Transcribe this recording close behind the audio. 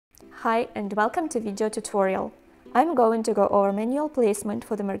Hi and welcome to video tutorial. I'm going to go over manual placement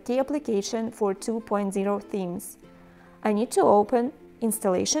for the Marquee application for 2.0 themes. I need to open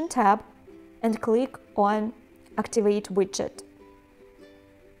Installation tab and click on Activate Widget.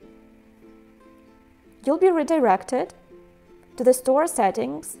 You'll be redirected to the Store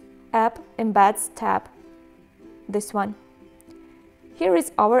Settings App Embeds tab, this one. Here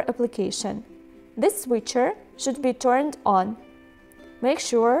is our application. This switcher should be turned on. Make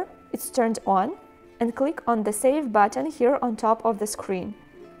sure it's turned on and click on the Save button here on top of the screen.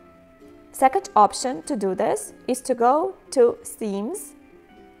 Second option to do this is to go to Themes,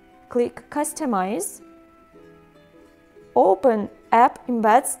 click Customize, open App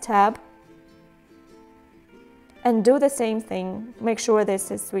Embeds tab, and do the same thing. Make sure this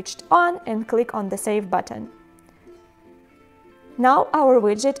is switched on and click on the Save button. Now our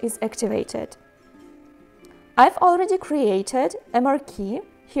widget is activated. I've already created a marquee.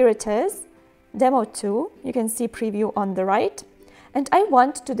 Here it is, Demo 2, you can see preview on the right, and I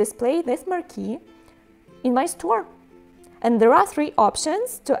want to display this marquee in my store. And there are three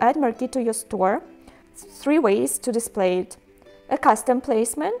options to add marquee to your store, three ways to display it. A custom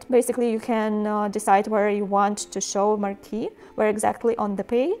placement, basically you can decide where you want to show marquee, where exactly on the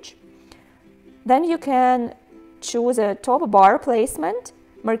page. Then you can choose a top bar placement.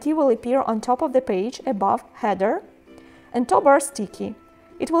 Marquee will appear on top of the page above header, and top bar sticky.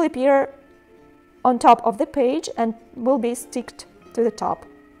 It will appear on top of the page and will be sticked to the top.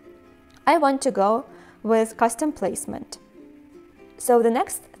 I want to go with custom placement. So the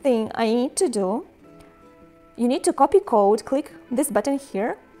next thing I need to do, you need to copy code, click this button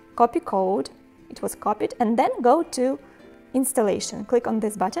here, copy code, it was copied, and then go to installation. Click on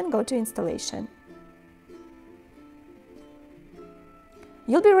this button, go to installation.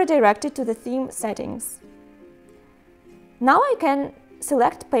 You'll be redirected to the theme settings. Now I can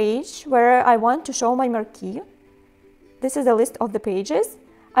select page where I want to show my marquee. This is a list of the pages.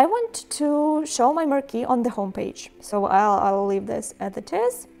 I want to show my marquee on the home page, so I'll leave this as it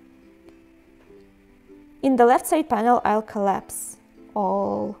is. In the left side panel, I'll collapse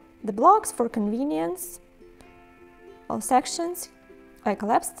all the blocks for convenience. All sections, I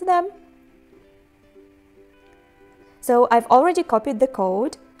collapsed them. So I've already copied the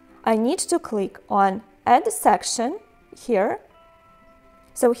code. I need to click on Add Section here.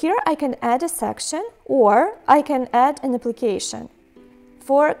 So here I can add a section or I can add an application.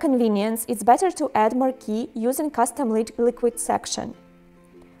 For convenience, it's better to add marquee using custom liquid section.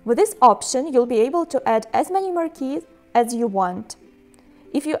 With this option, you'll be able to add as many marquees as you want.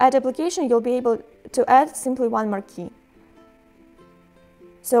 If you add application, you'll be able to add simply one marquee.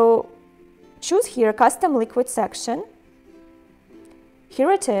 So choose here custom liquid section. Here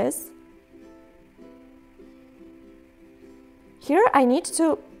it is. Here I need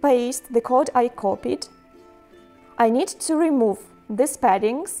to paste the code I copied. I need to remove these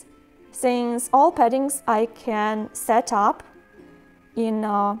paddings, since all paddings I can set up in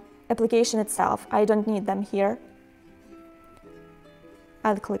application itself. I don't need them here.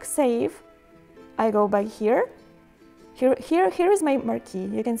 I'll click Save. I go back here. Here is my marquee.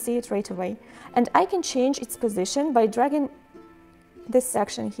 You can see it right away. And I can change its position by dragging this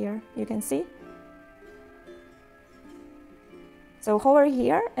section here. You can see. So hover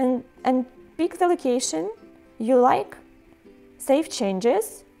here and pick the location you like, save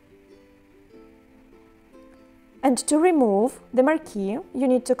changes. And to remove the marquee, you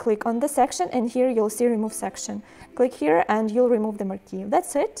need to click on the section, and here you'll see remove section. Click here and you'll remove the marquee.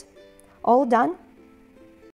 That's it, all done.